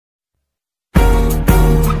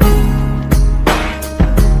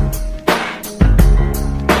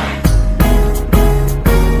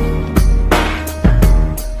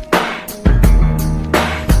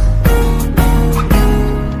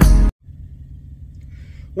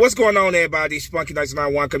What's going on, everybody? Spunky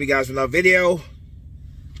 1991 coming you guys with another video.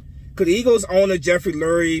 Could the Eagles owner Jeffrey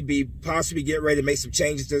Lurie be possibly getting ready to make some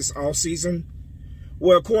changes this offseason?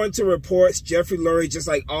 Well, according to reports, Jeffrey Lurie, just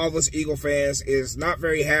like all of us Eagle fans, is not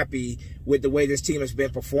very happy with the way this team has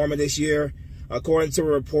been performing this year. According to a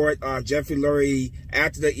report, Jeffrey Lurie,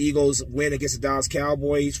 after the Eagles win against the Dallas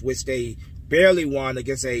Cowboys, which they barely won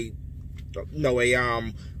against a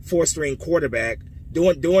four-string quarterback,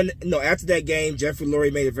 after that game, Jeffrey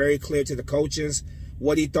Lurie made it very clear to the coaches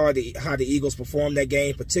what he thought how the Eagles performed that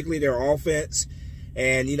game, particularly their offense.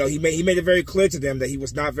 And he made it very clear to them that he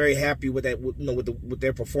was not very happy with that, with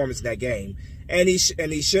their performance in that game. And he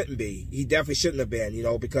shouldn't be. He definitely shouldn't have been,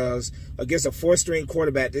 because against a four-string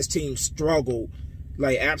quarterback, this team struggled,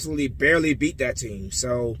 like absolutely barely beat that team.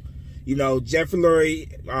 So, Jeffrey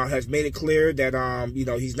Lurie has made it clear that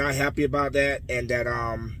he's not happy about that, and that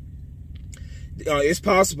it's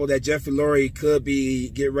possible that Jeffrey Lurie could be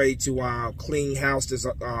getting ready to clean house this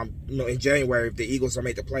in January if the Eagles don't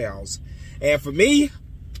make the playoffs. And for me,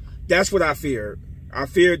 that's what I feared. I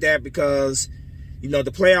feared that because the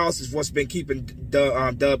playoffs is what's been keeping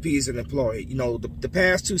Doug Peterson employed. The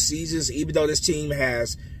past two seasons, even though this team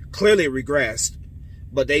has clearly regressed,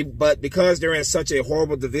 but because they're in such a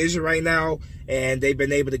horrible division right now and they've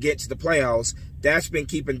been able to get to the playoffs, that's been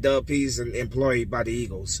keeping Doug Peterson employed by the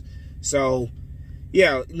Eagles. So,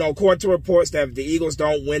 yeah, according to reports that if the Eagles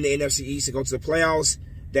don't win the NFC East to go to the playoffs,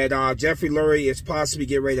 that Jeffrey Lurie is possibly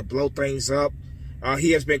getting ready to blow things up.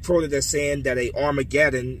 He has been quoted as saying that a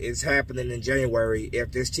Armageddon is happening in January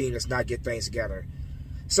if this team does not get things together.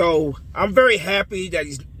 So I'm very happy that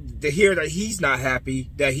to hear that he's not happy,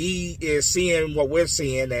 that he is seeing what we're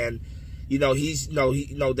seeing, and he's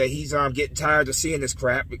that he's getting tired of seeing this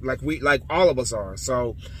crap like all of us are.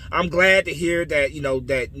 So I'm glad to hear that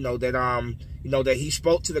that he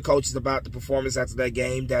spoke to the coaches about the performance after that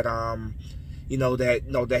game, that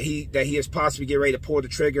that he is possibly getting ready to pull the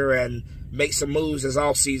trigger and make some moves this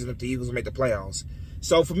offseason if the Eagles make the playoffs.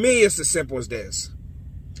 So for me, it's as simple as this.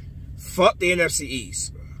 Fuck the NFC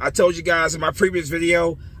East. I told you guys in my previous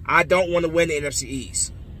video, I don't want to win the NFC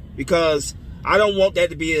East because I don't want that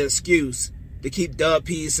to be an excuse to keep Doug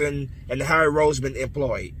Peterson and Harry Roseman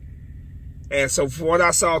employed. And so for what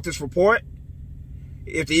I saw at this report,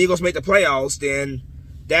 if the Eagles make the playoffs, then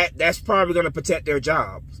that's probably going to protect their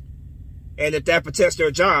jobs. And if that protects their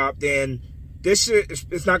job, then this shit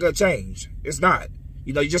it's not going to change. It's not.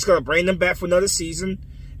 You're just going to bring them back for another season,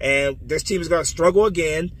 and this team is going to struggle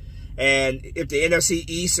again. And if the NFC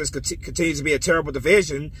East continues to be a terrible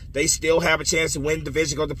division, they still have a chance to win the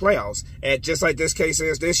division, go to the playoffs. And just like this case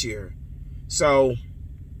is this year. So,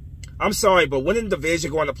 I'm sorry, but winning the division,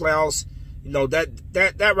 going to playoffs,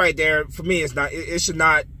 that right there, for me, is not. It should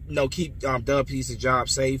not, keep Doug Peterson's job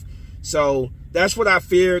safe. So that's what I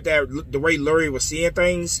feared, that the way Lurie was seeing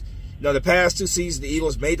things. The past two seasons, the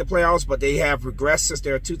Eagles made the playoffs, but they have regressed since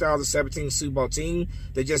their 2017 Super Bowl team.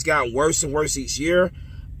 They just gotten worse and worse each year.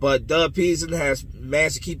 But Doug Peterson has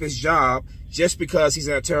managed to keep his job just because he's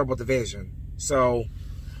in a terrible division. So,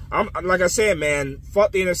 like I said, man,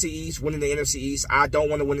 fuck the NFC East, winning the NFC East. I don't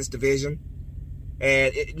want to win this division.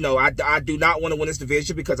 And, I do not want to win this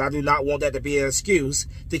division because I do not want that to be an excuse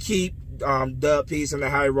to keep Doug Peterson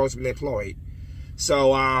and Harry Roseman employed.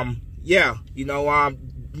 So, yeah,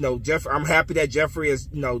 I'm happy that Jeffrey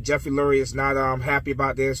Lurie is not happy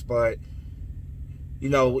about this, but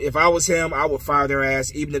if I was him, I would fire their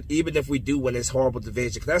ass even if we do win this horrible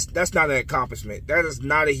division. That's not an accomplishment. That is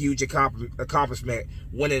not a huge accomplishment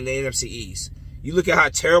winning the NFC East. You look at how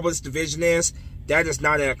terrible this division is, that is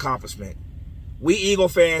not an accomplishment. We Eagle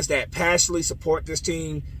fans that passionately support this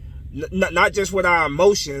team, not just with our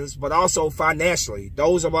emotions, but also financially.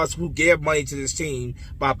 Those of us who give money to this team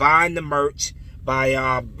by buying the merch,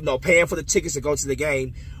 by paying for the tickets to go to the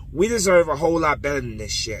game, we deserve a whole lot better than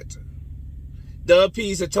this shit. Doug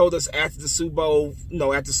Peterson told us after the Super Bowl,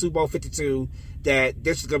 after Super Bowl 52, that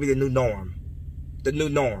this is gonna be the new norm. The new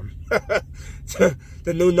norm. The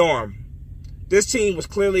new norm. This team was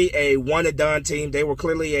clearly a one and done team. They were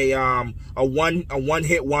clearly a one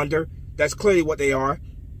hit wonder. That's clearly what they are.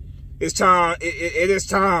 It's time. It is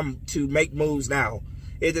time to make moves now.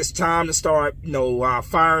 It is time to start,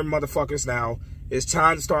 firing motherfuckers now. It's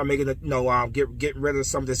time to start making get rid of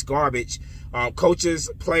some of this garbage. Coaches,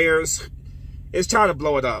 players. It's time to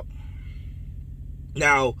blow it up.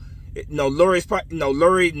 Now, Lurie is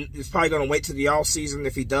probably going to wait till the off season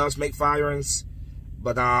if he does make firings.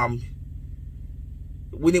 But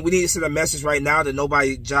we need to send a message right now that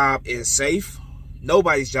nobody's job is safe.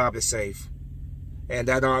 Nobody's job is safe. And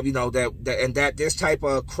that that this type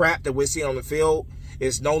of crap that we're seeing on the field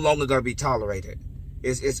is no longer going to be tolerated.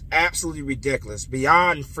 is absolutely ridiculous,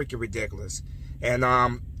 beyond freaking ridiculous. And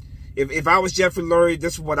if I was Jeffrey Lurie,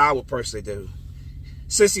 this is what I would personally do.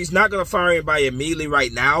 Since he's not going to fire anybody immediately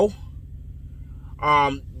right now,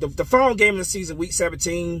 the following game of the season, week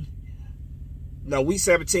 17,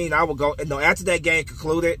 I would go, after that game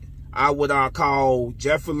concluded, I would call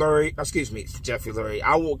Jeffrey Lurie.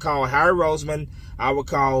 I would call Harry Roseman. I would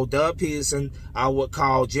call Doug Peterson. I would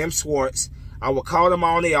call Jim Schwartz. I would call them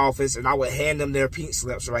all in the office, and I would hand them their pink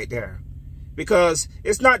slips right there. Because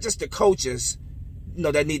it's not just the coaches,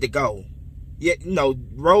 that need to go. Yeah,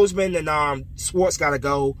 Roseman and Schwartz got to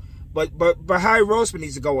go, but Harry Roseman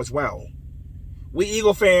needs to go as well. We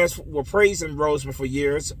Eagle fans were praising Roseman for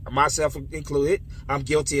years, myself included. I'm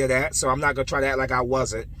guilty of that, so I'm not gonna try to act like I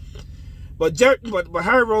wasn't. But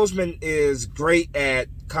Harry Roseman is great at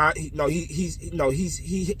he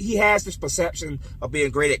has this perception of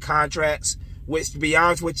being great at contracts, which, to be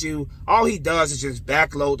honest with you, all he does is just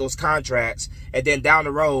backload those contracts, and then down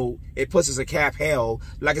the road it puts us in cap hell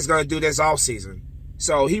like it's gonna do this offseason.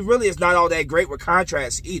 So he really is not all that great with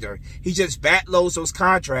contracts either. He just backloads those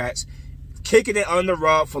contracts, kicking it under the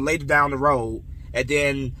rug for later down the road, and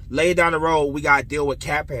then later down the road we gotta deal with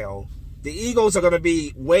cap hell. The Eagles are going to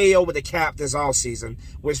be way over the cap this offseason,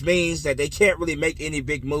 which means that they can't really make any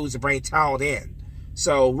big moves to bring talent in.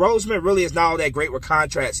 So Roseman really is not all that great with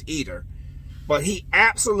contracts either. But he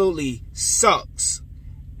absolutely sucks.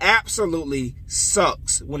 Absolutely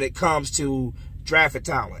sucks when it comes to drafted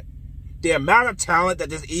talent. The amount of talent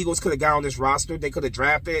that this Eagles could have got on this roster, they could have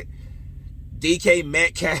drafted DK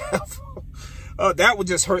Metcalf. That would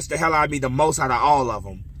just hurt the hell out of me the most out of all of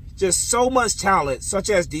them. Just so much talent, such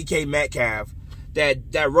as DK Metcalf,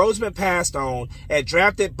 that Roseman passed on and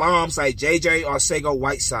drafted bombs like JJ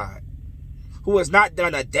Arcega-Whiteside, who has not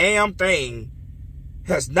done a damn thing,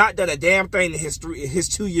 in his 2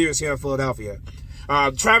 years here in Philadelphia.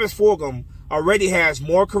 Travis Fulgham already has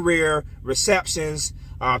more career receptions,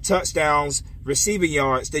 touchdowns, receiving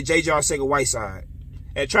yards than JJ Arcega-Whiteside.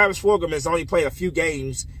 And Travis Fulgham has only played a few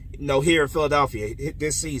games, here in Philadelphia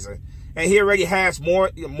this season. And he already has more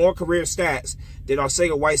career stats than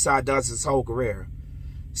Arcega-Whiteside does his whole career.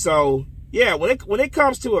 So, yeah, when it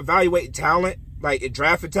comes to evaluating talent, like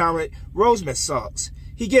drafting talent, Roseman sucks.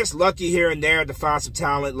 He gets lucky here and there to find some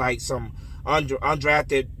talent, like some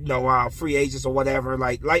undrafted, free agents or whatever,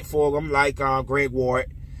 like Fulgham, like Greg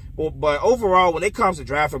Ward. But overall, when it comes to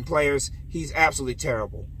drafting players, he's absolutely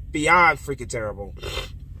terrible. Beyond freaking terrible.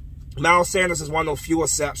 Miles Sanders is one of those few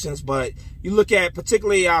exceptions, but you look at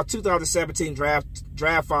particularly our 2017 draft,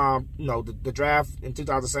 the draft in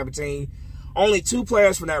 2017, only 2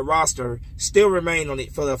 players from that roster still remain on the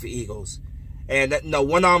Philadelphia Eagles. And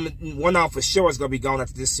one on for sure is going to be gone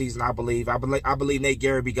after this season, I believe. I believe Nate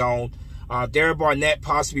Gary be gone. Derek Barnett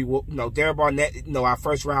possibly will, Derek Barnett, our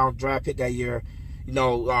first round draft pick that year,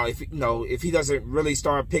 if he doesn't really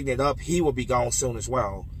start picking it up, he will be gone soon as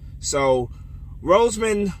well. So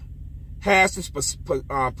Roseman has this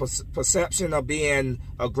perception of being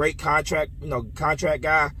a great contract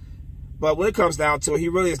guy, but when it comes down to it, he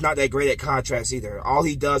really is not that great at contracts either. All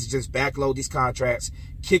he does is just backload these contracts,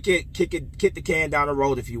 kick the can down the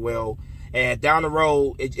road, if you will, and down the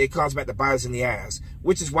road it comes back to bite us in the ass,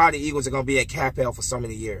 which is why the Eagles are going to be at cap hell for so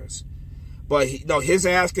many years. But his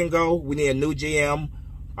ass can go. We need a new GM.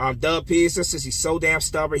 Doug Peterson, since he's so damn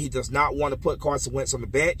stubborn, he does not want to put Carson Wentz on the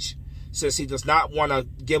bench. Since he does not want to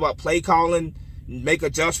give up play calling, make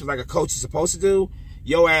adjustments like a coach is supposed to do,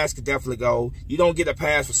 your ass could definitely go. You don't get a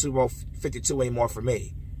pass for Super Bowl 52 anymore for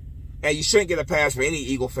me. And you shouldn't get a pass for any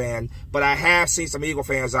Eagle fan, but I have seen some Eagle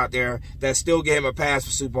fans out there that still give him a pass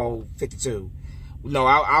for Super Bowl 52.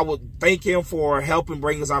 I would thank him for helping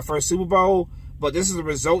bring us our first Super Bowl, but this is a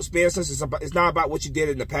results business. It's not about what you did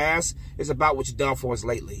in the past. It's about what you've done for us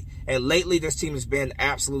lately. And lately, this team has been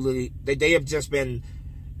absolutely, they have just been,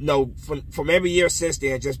 from every year since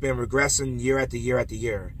then, just been regressing year after year after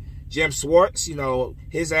year. Jim Schwartz,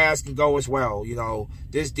 his ass can go as well.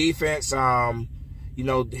 This defense,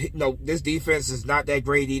 this defense is not that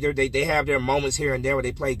great either. They have their moments here and there where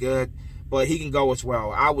they play good, but he can go as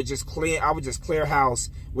well. I would just clear house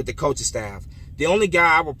with the coaching staff. The only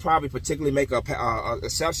guy I would probably particularly make a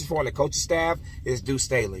exception for on the coaching staff is Deuce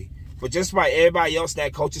Staley. But just about everybody else in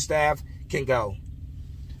that coaching staff can go.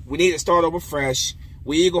 We need to start over fresh.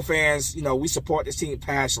 We Eagle fans, we support this team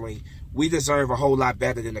passionately. We deserve a whole lot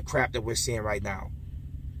better than the crap that we're seeing right now.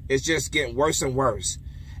 It's just getting worse and worse.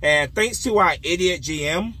 And thanks to our idiot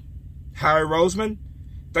GM, Harry Roseman,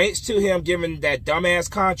 thanks to him giving that dumbass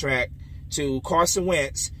contract to Carson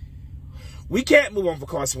Wentz, we can't move on for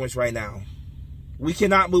Carson Wentz right now. We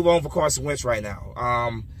cannot move on for Carson Wentz right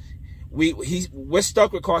now. we're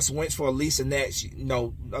stuck with Carson Wentz for at least the next,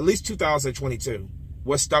 at least 2022.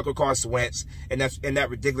 We're stuck with Carson Wentz and that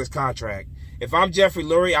ridiculous contract. If I'm Jeffrey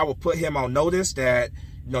Lurie, I will put him on notice that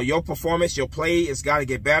your performance, your play has got to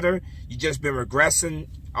get better. You just been regressing.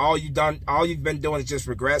 All you've been doing is just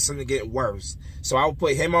regressing and getting worse. So I will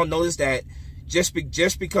put him on notice that just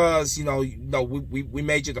because we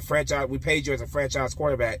made you the franchise, we paid you as a franchise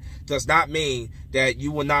quarterback, does not mean that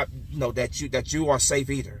you will not that you are safe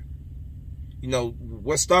either.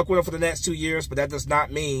 We're stuck with him for the next 2 years, but that does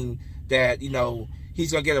not mean that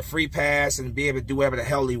he's gonna get a free pass and be able to do whatever the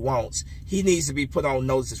hell he wants. He needs to be put on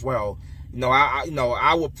notice as well.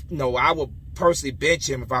 I would personally bench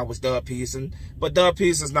him if I was Doug Peterson, but Doug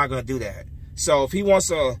Peterson's not gonna do that. So if he wants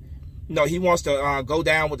to, go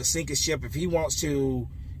down with the sinking ship, if he wants to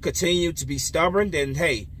continue to be stubborn, then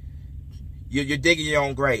hey, you're digging your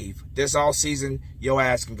own grave. This all season, your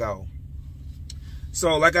ass can go.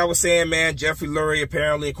 So like I was saying, man, Jeffrey Lurie,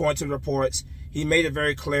 apparently, according to the reports, he made it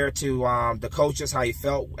very clear to the coaches how he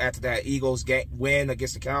felt after that Eagles win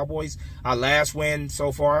against the Cowboys. Our last win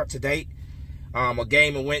so far to date. A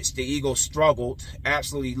game in which the Eagles struggled,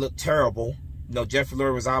 absolutely looked terrible. Jeffrey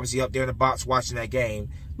Lurie was obviously up there in the box watching that game.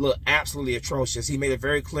 Looked absolutely atrocious. He made it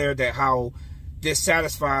very clear that how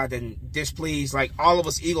dissatisfied and displeased, like all of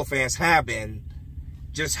us Eagle fans have been,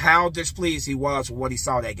 just how displeased he was with what he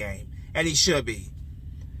saw that game. And he should be.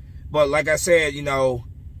 But like I said,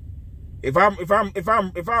 if I'm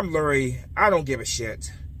Lurie, I don't give a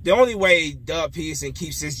shit. The only way Doug Peterson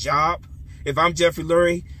keeps his job, if I'm Jeffrey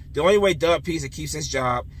Lurie, the only way Doug Peterson keeps his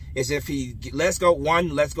job is if he lets go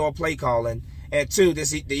of play calling, and two,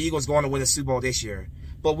 the Eagles going to win the Super Bowl this year.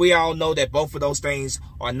 But we all know that both of those things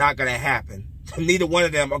are not going to happen. Neither one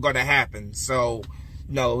of them are going to happen. So,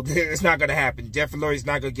 no, it's not going to happen. Jeffrey Lurie's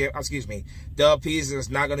not going to Doug Peterson is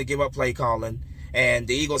not going to give up play calling, and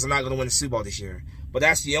the Eagles are not going to win the Super Bowl this year. But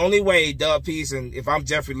that's the only way Doug Peterson, if I'm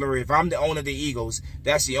Jeffrey Lurie, if I'm the owner of the Eagles,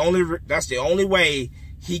 that's the only way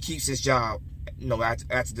he keeps his job,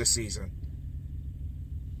 after this season.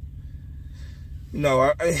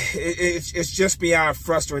 It's just beyond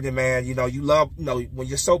frustrating, man. You love, when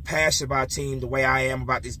you're so passionate about a team the way I am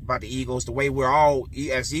about the Eagles, the way we're all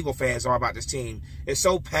as Eagle fans are about this team. It's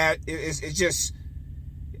so it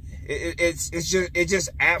just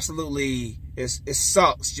absolutely it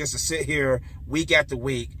sucks just to sit here week after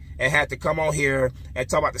week and have to come on here and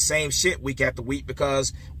talk about the same shit week after week,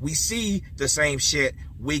 because we see the same shit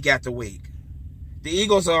week after week. The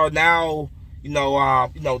Eagles are now,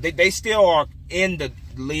 they still are in the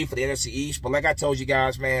lead for the NFC East, but like I told you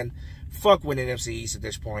guys, man, fuck winning the NFC East at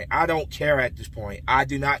this point. I don't care at this point. I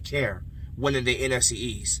do not care winning the NFC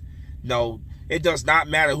East. No, it does not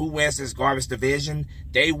matter who wins this garbage division.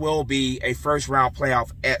 They will be a first-round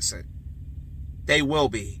playoff exit. They will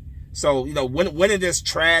be. So, winning this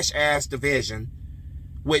trash-ass division,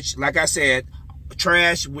 which, like I said,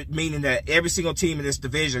 trash meaning that every single team in this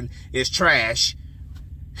division is trash.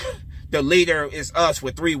 The leader is us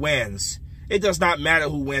with 3 wins. It does not matter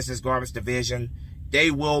who wins this garbage division. They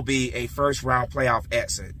will be a first-round playoff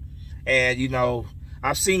exit. And,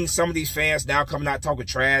 I've seen some of these fans now coming out talking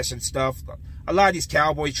trash and stuff. A lot of these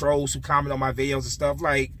Cowboy trolls who comment on my videos and stuff,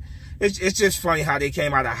 like, it's just funny how they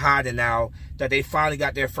came out of hiding now that they finally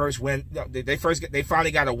got their first win. They finally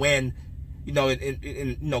got a win,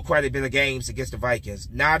 in quite a bit of games against the Vikings.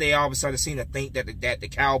 Now they all of a sudden seem to think that the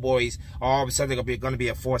Cowboys are all of a sudden going to be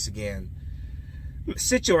a force again.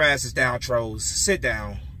 Sit your asses down, trolls. Sit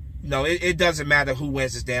down. It doesn't matter who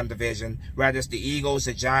wins this damn division. Whether it's the Eagles,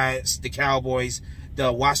 the Giants, the Cowboys,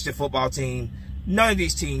 the Washington football team. None of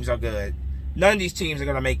these teams are good. None of these teams are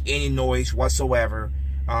going to make any noise whatsoever.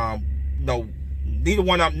 None of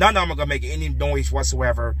them are going to make any noise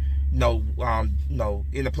whatsoever. In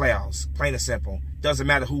the playoffs. Plain and simple. Doesn't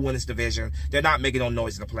matter who wins this division. They're not making no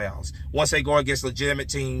noise in the playoffs. Once they go against legitimate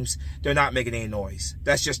teams, they're not making any noise.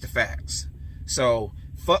 That's just the facts. So,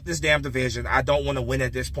 fuck this damn division. I don't want to win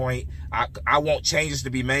at this point. I want changes to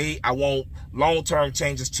be made. I want long-term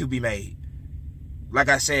changes to be made. Like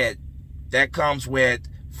I said, that comes with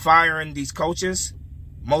firing these coaches.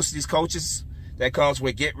 Most of these coaches. That comes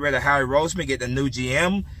with get rid of Harry Roseman, get the new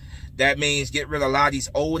GM. That means get rid of a lot of these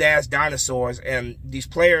old-ass dinosaurs and these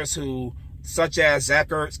players who, such as Zach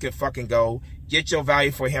Ertz, can fucking go. Get your value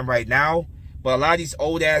for him right now. But a lot of these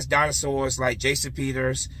old-ass dinosaurs like Jason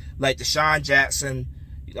Peters, like Deshaun Jackson,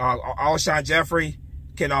 Alshon Jeffrey,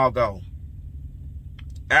 can all go.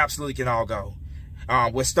 Absolutely can all go.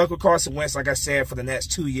 We're stuck with Carson Wentz, like I said, for the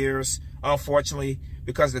next 2 years, unfortunately,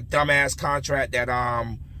 because of the dumbass contract that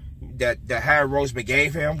Harry Roseman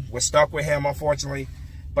gave him. We're stuck with him, unfortunately.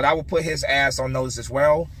 But I will put his ass on notice as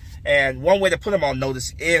well. And one way to put him on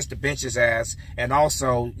notice is to bench his ass, and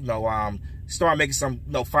also, start making some,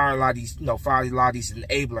 fire a lot of these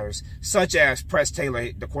enablers, such as Press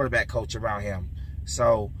Taylor, the quarterback coach, around him.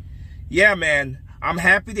 So, yeah, man, I'm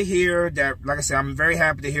happy to hear that. Like I said, I'm very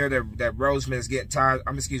happy to hear that Roseman is getting tired.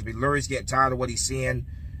 Lurie's getting tired of what he's seeing.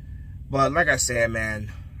 But like I said,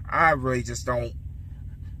 man, I really don't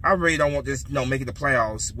want this, making the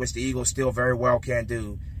playoffs, which the Eagles still very well can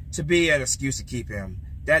do, to be an excuse to keep him.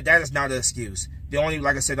 That is not an excuse.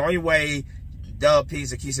 Like I said, the only way Doug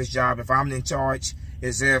Peterson keeps his job, if I'm in charge,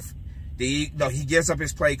 is if he gives up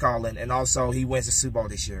his play calling, and also he wins the Super Bowl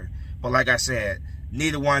this year. But like I said,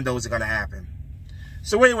 neither one of those are going to happen.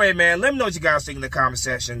 So anyway, man, let me know what you guys think in the comment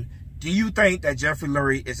section. Do you think that Jeffrey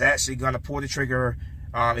Lurie is actually going to pull the trigger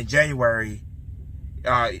in January?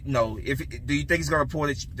 Do you think he's going to pull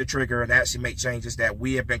the trigger and actually make changes that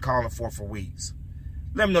we have been calling for weeks?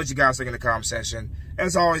 Let me know what you guys think in the comment section.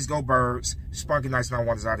 As always, go Birds. Spunky Nights 9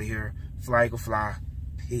 Wonders out of here. Fly, Eagle, fly.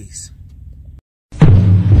 Peace.